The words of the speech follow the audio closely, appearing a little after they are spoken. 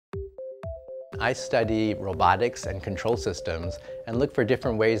I study robotics and control systems and look for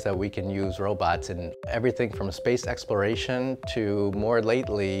different ways that we can use robots in everything from space exploration to, more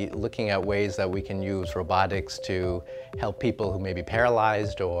lately, looking at ways that we can use robotics to help people who may be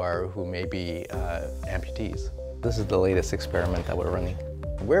paralyzed or who may be amputees. This is the latest experiment that we're running.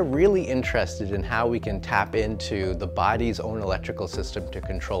 We're really interested in how we can tap into the body's own electrical system to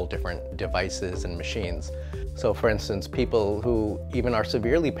control different devices and machines. So for instance, people who even are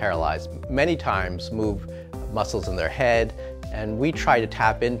severely paralyzed many times move muscles in their head, and we try to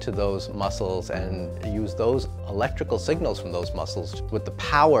tap into those muscles and use those electrical signals from those muscles with the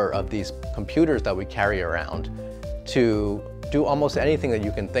power of these computers that we carry around to do almost anything that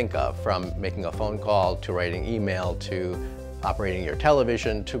you can think of, from making a phone call to writing email to operating your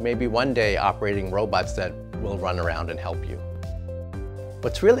television to maybe one day operating robots that will run around and help you.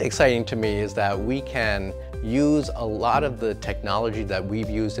 What's really exciting to me is that we can use a lot of the technology that we've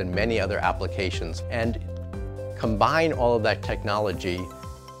used in many other applications and combine all of that technology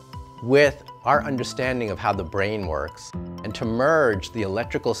with our understanding of how the brain works, and to merge the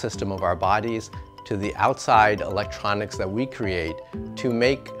electrical system of our bodies to the outside electronics that we create to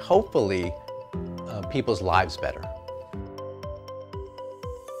make, hopefully, people's lives better.